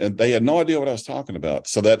Bald, and they had no idea what I was talking about.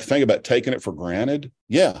 So that thing about taking it for granted,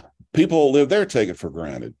 yeah, people who live there take it for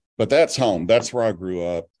granted. But that's home. That's where I grew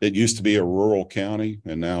up. It used to be a rural county,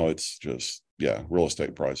 and now it's just, real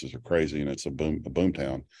estate prices are crazy, and it's a boom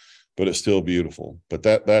town, but it's still beautiful. But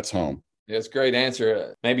that's home. Yeah, it's a great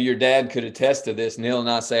answer. Maybe your dad could attest to this. Neil and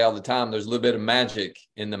I say all the time, there's a little bit of magic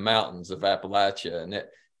in the mountains of Appalachia,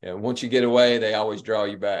 and once you get away, they always draw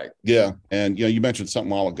you back. Yeah. And, you mentioned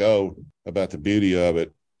something a while ago about the beauty of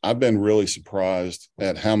it. I've been really surprised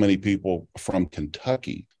at how many people from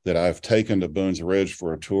Kentucky that I've taken to Boone's Ridge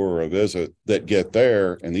for a tour or a visit that get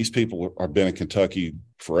there. And these people have been in Kentucky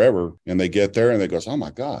forever. And they get there and they go, oh my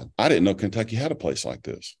God, I didn't know Kentucky had a place like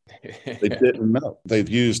this. They didn't know. They've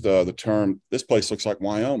used the term, this place looks like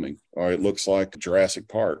Wyoming, or it looks like Jurassic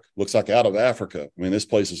Park, looks like out of Africa. I mean, this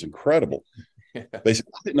place is incredible. They said,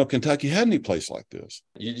 I didn't know Kentucky had any place like this.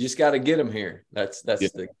 You just got to get them here. That's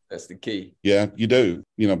the key. Yeah, you do.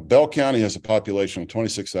 Bell County has a population of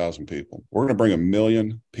 26,000 people. We're going to bring 1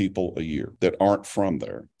 million people a year that aren't from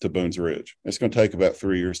there to Boone's Ridge. It's going to take about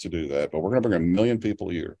 3 years to do that, but we're going to bring 1 million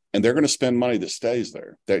people a year, and they're going to spend money that stays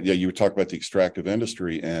there. You were talking about the extractive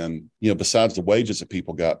industry, and besides the wages that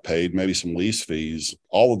people got paid, maybe some lease fees,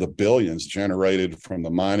 all of the billions generated from the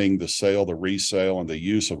mining, the sale, the resale, and the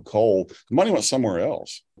use of coal, the money went somewhere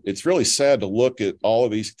else. It's really sad to look at all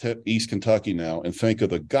of East Kentucky now and think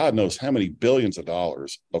of the God knows how many billions of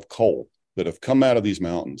dollars of coal that have come out of these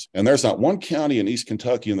mountains. And there's not one county in East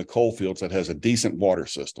Kentucky in the coal fields that has a decent water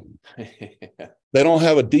system. They don't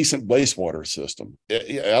have a decent wastewater system.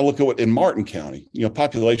 I look at what in Martin County,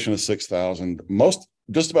 population of 6,000,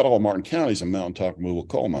 just about all of Martin County is a mountaintop removal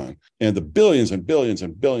coal mine, and the billions and billions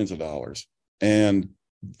and billions of dollars. And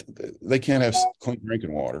they can't have clean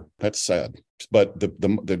drinking water. That's sad. But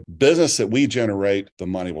the business that we generate, the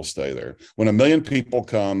money will stay there. When 1 million people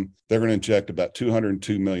come, they're going to inject about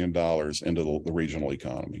 $202 million into the regional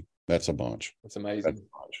economy. That's a bunch. That's amazing.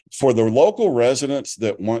 For the local residents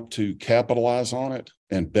that want to capitalize on it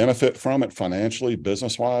and benefit from it financially,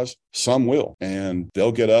 business-wise, some will. And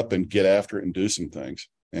they'll get up and get after it and do some things.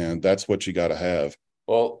 And that's what you got to have.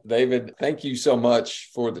 Well, David, thank you so much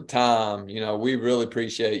for the time. We really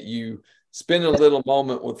appreciate you spending a little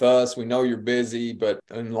moment with us. We know you're busy, but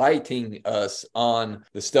enlightening us on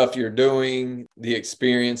the stuff you're doing, the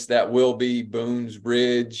experience that will be Boone's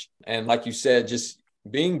Ridge. And like you said, just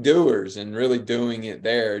being doers and really doing it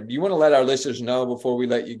there. Do you want to let our listeners know before we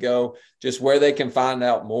let you go, just where they can find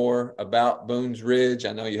out more about Boone's Ridge?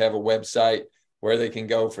 I know you have a website, where they can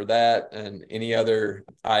go for that, and any other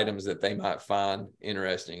items that they might find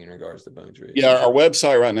interesting in regards to Boone's Ridge. Yeah, our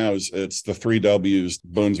website right now it's the 3 W's,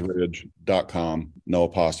 boonesridge.com, no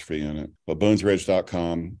apostrophe in it, but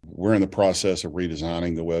boonesridge.com. We're in the process of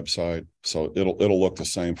redesigning the website, so it'll look the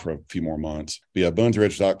same for a few more months. But yeah,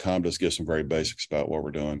 boonesridge.com just gives some very basics about what we're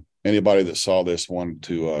doing. Anybody that saw this wanted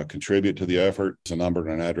to contribute to the effort, there's a number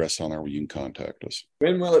and an address on there where you can contact us.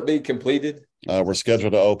 When will it be completed? We're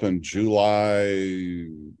scheduled to open July,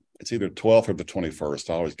 it's either 12th or the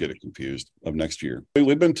 21st. I always get it confused, of next year.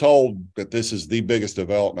 We've been told that this is the biggest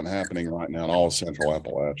development happening right now in all of Central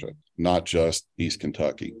Appalachia, not just East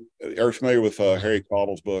Kentucky. Are you familiar with Harry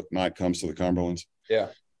Caudle's book, Night Comes to the Cumberlands? Yeah.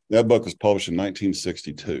 That book was published in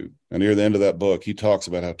 1962. And near the end of that book, he talks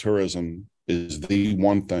about how tourism is the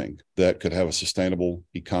one thing that could have a sustainable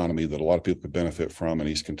economy that a lot of people could benefit from in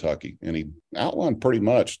East Kentucky. And he outlined pretty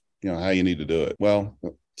much, how you need to do it. Well,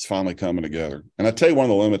 it's finally coming together. And I tell you, one of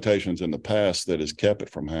the limitations in the past that has kept it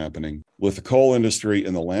from happening with the coal industry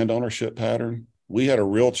and the land ownership pattern, we had a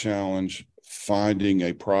real challenge finding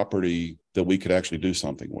a property that we could actually do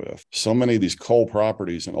something with. So many of these coal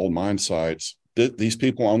properties and old mine sites, these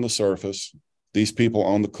people own the surface, these people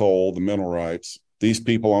own the coal, the mineral rights, these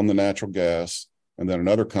people own the natural gas, and then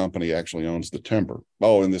another company actually owns the timber.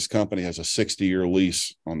 Oh, and this company has a 60-year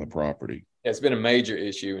lease on the property. It's been a major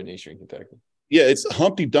issue in Eastern Kentucky. Yeah, it's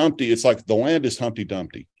Humpty Dumpty. It's like the land is Humpty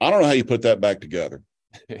Dumpty. I don't know how you put that back together.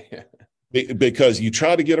 Because you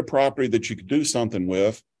try to get a property that you could do something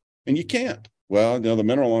with, and you can't. Well, the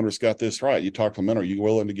mineral owner's got this right. You talk to the mineral, you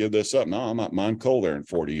willing to give this up? No, I'm not mine coal there in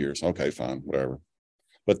 40 years. Okay, fine, whatever.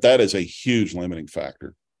 But that is a huge limiting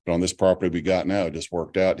factor. But on this property we got now, it just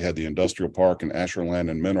worked out. You had the industrial park and Asher Land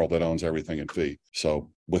and Mineral that owns everything in fee. So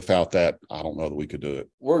without that, I don't know that we could do it.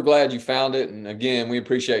 We're glad you found it. And again, we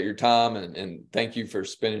appreciate your time and thank you for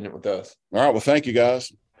spending it with us. All right. Well, thank you,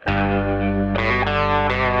 guys.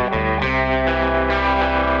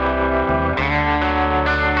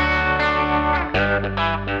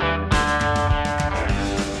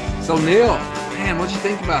 So Neil, man, what'd you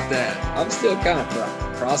think about that? I'm still kind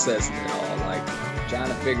of processing it all, like trying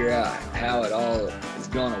to figure out how it all is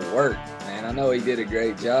going to work. Man, I know he did a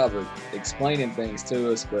great job of explaining things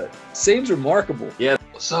to us, but it seems remarkable. Yeah.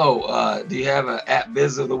 So, do you have an app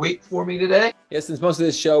biz of the week for me today? Yeah, since most of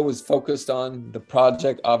this show was focused on the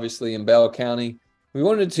project, obviously in Bell County, we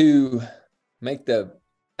wanted to make the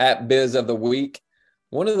app biz of the week.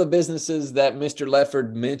 One of the businesses that Mr.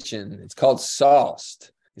 Ledford mentioned, it's called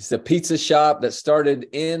Sauced. It's a pizza shop that started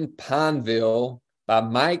in Pineville by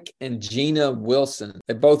Mike and Gina Wilson.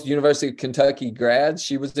 They're both University of Kentucky grads.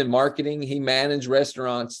 She was in marketing. He managed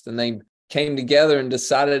restaurants, and they came together and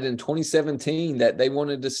decided in 2017 that they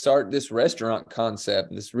wanted to start this restaurant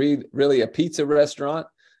concept. This really a pizza restaurant,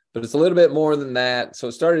 but it's a little bit more than that. So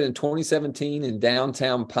it started in 2017 in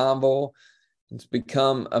downtown Pineville. It's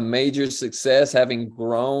become a major success, having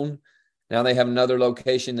grown. Now they have another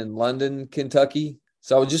location in London, Kentucky.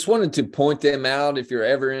 So I just wanted to point them out. If you're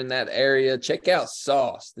ever in that area, check out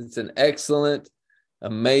Sauced. It's an excellent,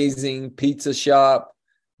 amazing pizza shop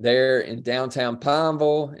there in downtown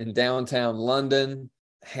Pineville, in downtown London.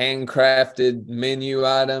 Handcrafted menu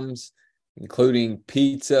items, including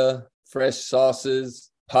pizza, fresh sauces,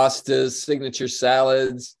 pastas, signature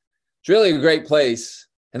salads. It's really a great place.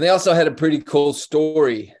 And they also had a pretty cool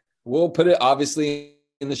story. We'll put it obviously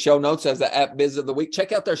in the show notes as the app biz of the week.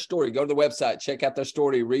 Check out their story. Go to the website, check out their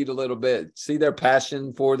story, read a little bit, see their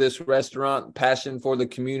passion for this restaurant, passion for the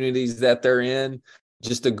communities that they're in.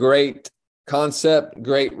 Just a great concept,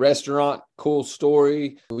 great restaurant, cool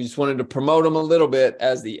story. We just wanted to promote them a little bit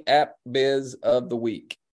as the app biz of the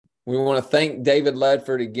week. We want to thank David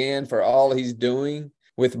Ledford again for all he's doing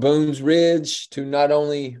with Boone's Ridge to not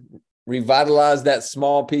only revitalize that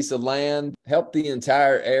small piece of land, help the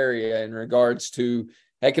entire area in regards to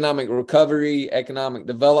economic recovery, economic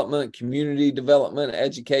development, community development,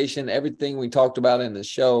 education, everything we talked about in the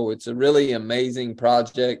show. It's a really amazing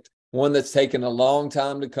project, one that's taken a long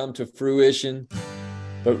time to come to fruition,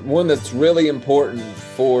 but one that's really important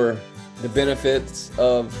for the benefits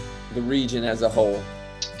of the region as a whole.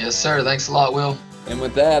 Yes, sir. Thanks a lot, Will. And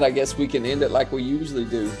with that, I guess we can end it like we usually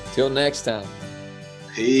do. Till next time.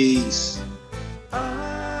 Peace.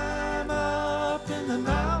 I'm up in the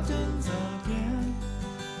mountains again.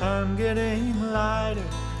 I'm getting lighter,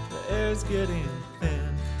 the air's getting thin.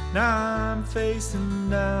 Now I'm facing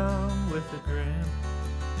down with a grin.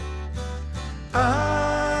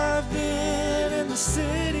 I've been in the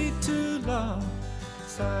city too long,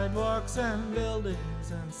 sidewalks and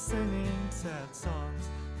buildings and singing sad songs.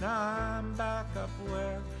 Now I'm back up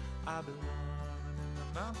where I belong,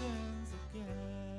 in the mountains.